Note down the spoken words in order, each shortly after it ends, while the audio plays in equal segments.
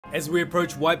As we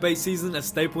approach whitebait season, a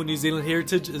staple New Zealand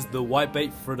heritage is the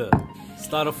whitebait fritter.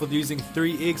 Start off with using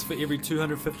 3 eggs for every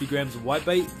 250 grams of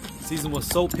whitebait, season with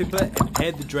salt, pepper and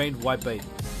add the drained whitebait.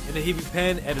 In a heavy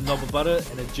pan, add a knob of butter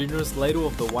and a generous ladle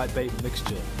of the whitebait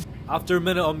mixture. After a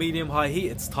minute on medium-high heat,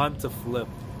 it's time to flip.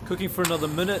 Cooking for another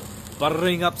minute,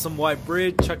 buttering up some white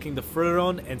bread, chucking the fritter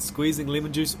on and squeezing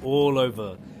lemon juice all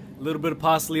over. A little bit of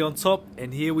parsley on top,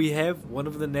 and here we have one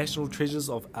of the national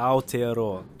treasures of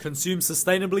Aotearoa. Consume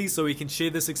sustainably so we can share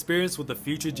this experience with the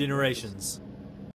future generations.